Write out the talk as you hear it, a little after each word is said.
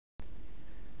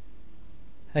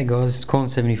Hey guys, it's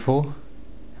Corn74.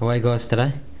 How are you guys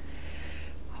today?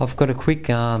 I've got a quick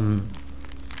unboxing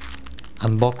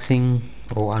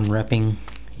or unwrapping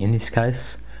in this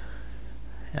case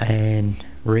and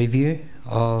review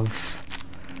of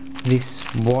this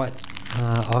white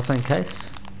iPhone case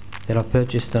that I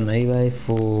purchased on eBay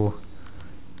for,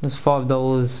 it was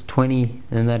 $5.20,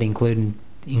 and that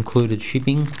included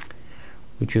shipping,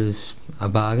 which was a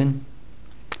bargain.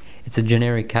 It's a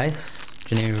generic case,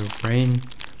 generic brand,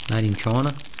 made in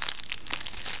China.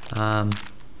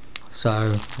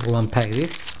 So we'll unpack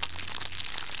this,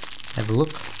 have a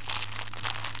look.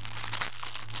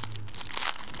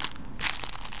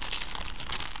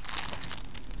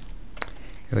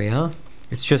 Here we are.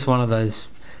 It's just one of those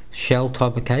shell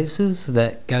type of cases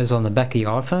that goes on the back of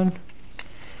your iPhone,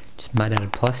 just made out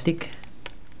of plastic.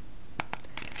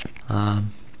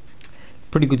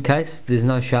 Pretty good case. There's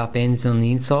no sharp ends on the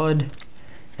inside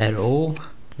at all,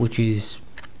 which is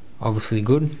obviously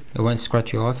good. It won't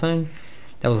scratch your iPhone.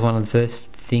 That was one of the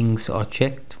first things I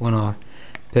checked when I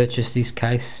purchased this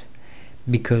case,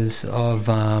 because of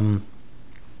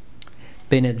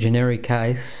being a generic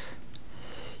case,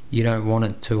 you don't want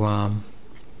it to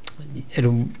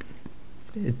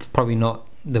it's probably not,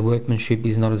 the workmanship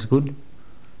is not as good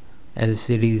as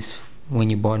it is when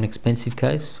you buy an expensive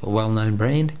case or well-known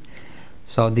brand.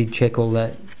 So I did check all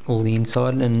the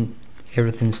inside, and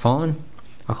everything's fine.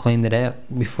 I cleaned it out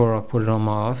before I put it on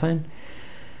my iPhone,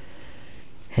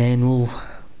 and we'll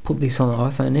put this on the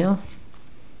iPhone now.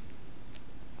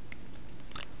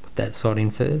 Put that side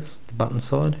in first, the button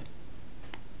side.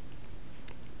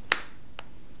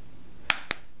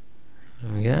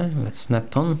 There we go, that's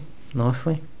snapped on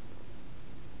nicely.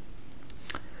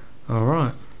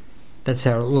 Alright, that's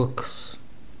how it looks.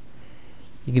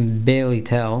 You can barely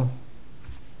tell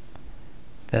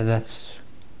that that's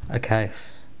a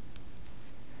case,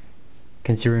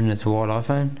 considering it's a white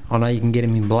iPhone. I know you can get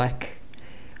them in black,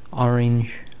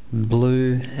 orange,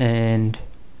 blue and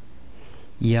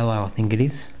yellow, I think it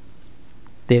is.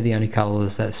 They're the only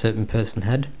colours that certain person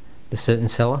had, the certain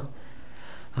seller.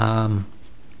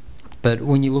 But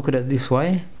when you look at it this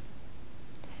way,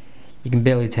 you can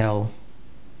barely tell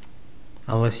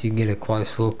unless you get a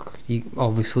close look.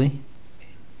 Obviously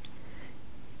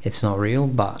it's not real,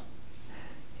 but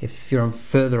if you're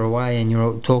further away and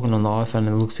you're talking on the iPhone,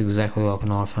 it looks exactly like an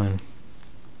iPhone.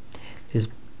 There's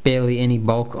barely any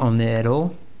bulk on there at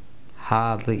all,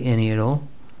 hardly any at all,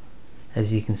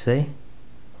 as you can see.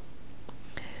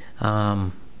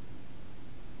 You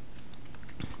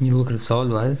look at it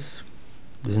sideways,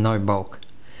 there's no bulk.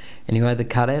 Anyway, the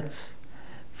cutouts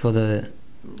for the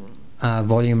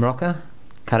volume rocker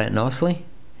cut out nicely,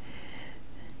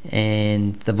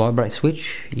 and the vibrate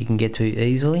switch you can get to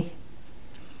easily.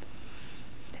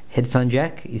 Headphone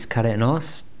jack is cut out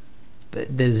nice,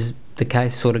 but the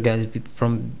case sort of goes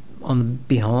from on the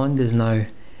behind. There's no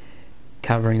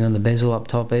covering on the bezel up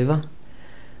top either,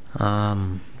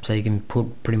 so you can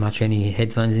put pretty much any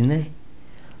headphones in there.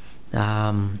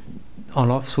 On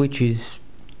off switch is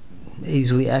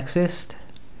easily accessed.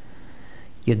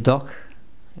 Your dock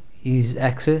is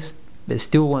accessed, but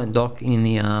still won't dock in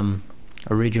the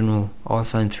original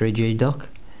iPhone 3G dock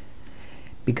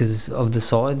because of the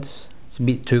sides. It's a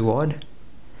bit too wide,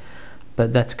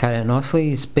 but that's cut out nicely.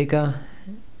 Your speaker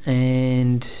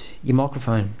and your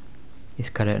microphone is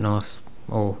cut out nice,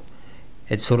 or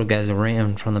it sort of goes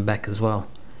around from the back as well.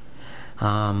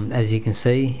 As you can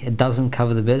see, it doesn't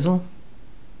cover the bezel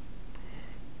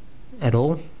at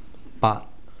all, but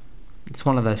it's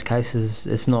one of those cases,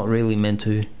 it's not really meant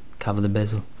to cover the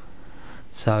bezel.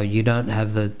 So you don't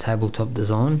have the tabletop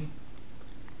design,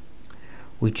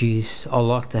 which is, I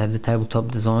like to have the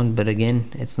tabletop design, but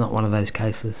again, it's not one of those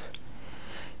cases.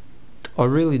 I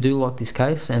really do like this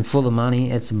case, and for the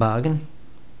money it's a bargain.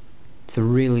 It's a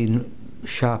really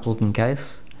sharp looking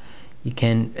case. You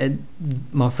can,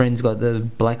 my friend's got the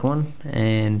black one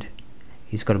and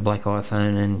he's got a black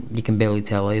iPhone, and you can barely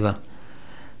tell either.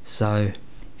 So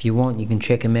if you want, you can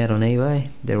check them out on eBay,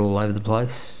 they're all over the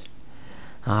place.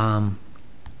 A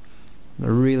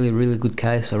really good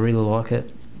case, I really like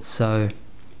it. So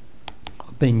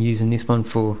I've been using this one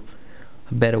for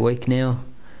about a week now,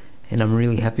 and I'm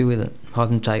really happy with it. I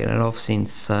haven't taken it off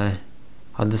since, so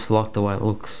I just like the way it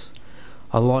looks.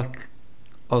 I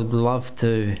would love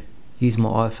to use my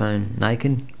iPhone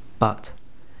naked, but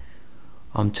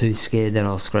I'm too scared that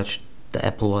I'll scratch the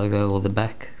Apple logo or the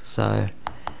back, so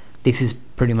this is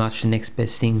pretty much the next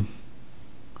best thing,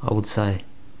 I would say.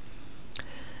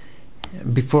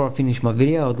 Before I finish my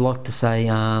video, I'd like to say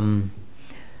I'd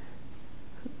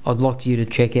like you to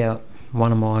check out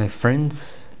one of my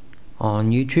friends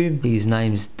on YouTube. His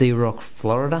name's D-Rock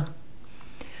Florida.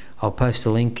 I'll post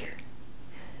a link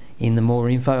in the more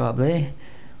info up there.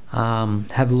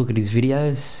 Have a look at his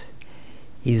videos.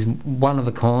 He's one of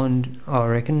a kind, I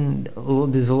reckon.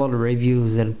 There's a lot of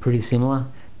reviews that are pretty similar.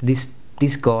 This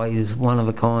guy is one of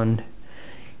a kind.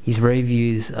 His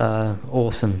reviews are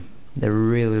awesome. They're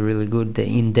really, really good. They're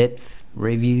in-depth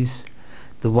reviews.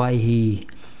 The way he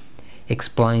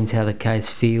explains how the case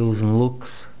feels and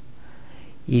looks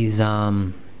is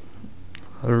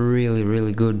really,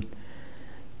 really good.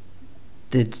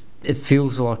 It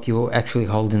feels like you're actually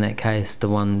holding that case, the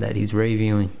one that he's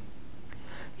reviewing.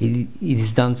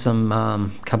 He's done some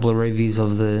couple of reviews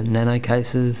of the Nano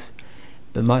cases,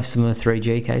 but most of them are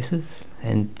 3G cases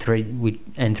and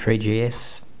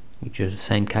 3GS, which are the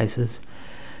same cases.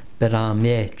 But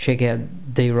yeah, check out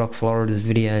D-Rock Florida's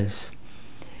videos.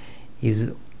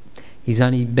 He's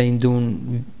only been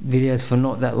doing videos for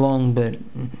not that long, but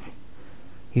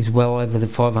he's well over the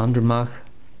 500 mark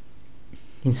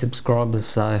in subscribers,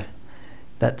 so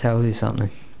that tells you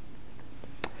something.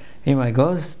 Anyway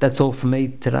guys, that's all for me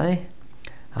today.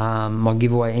 My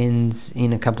giveaway ends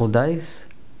in a couple of days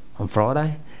on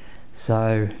Friday,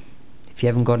 so if you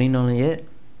haven't got in on it yet,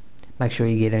 make sure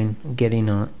you get in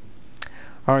on it.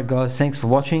 Alright guys, thanks for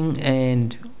watching,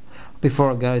 and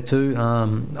before I go too,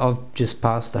 I've just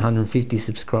passed 150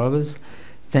 subscribers.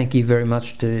 Thank you very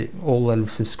much to all that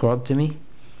have subscribed to me.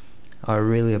 I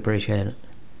really appreciate it.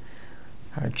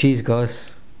 Alright, cheers guys.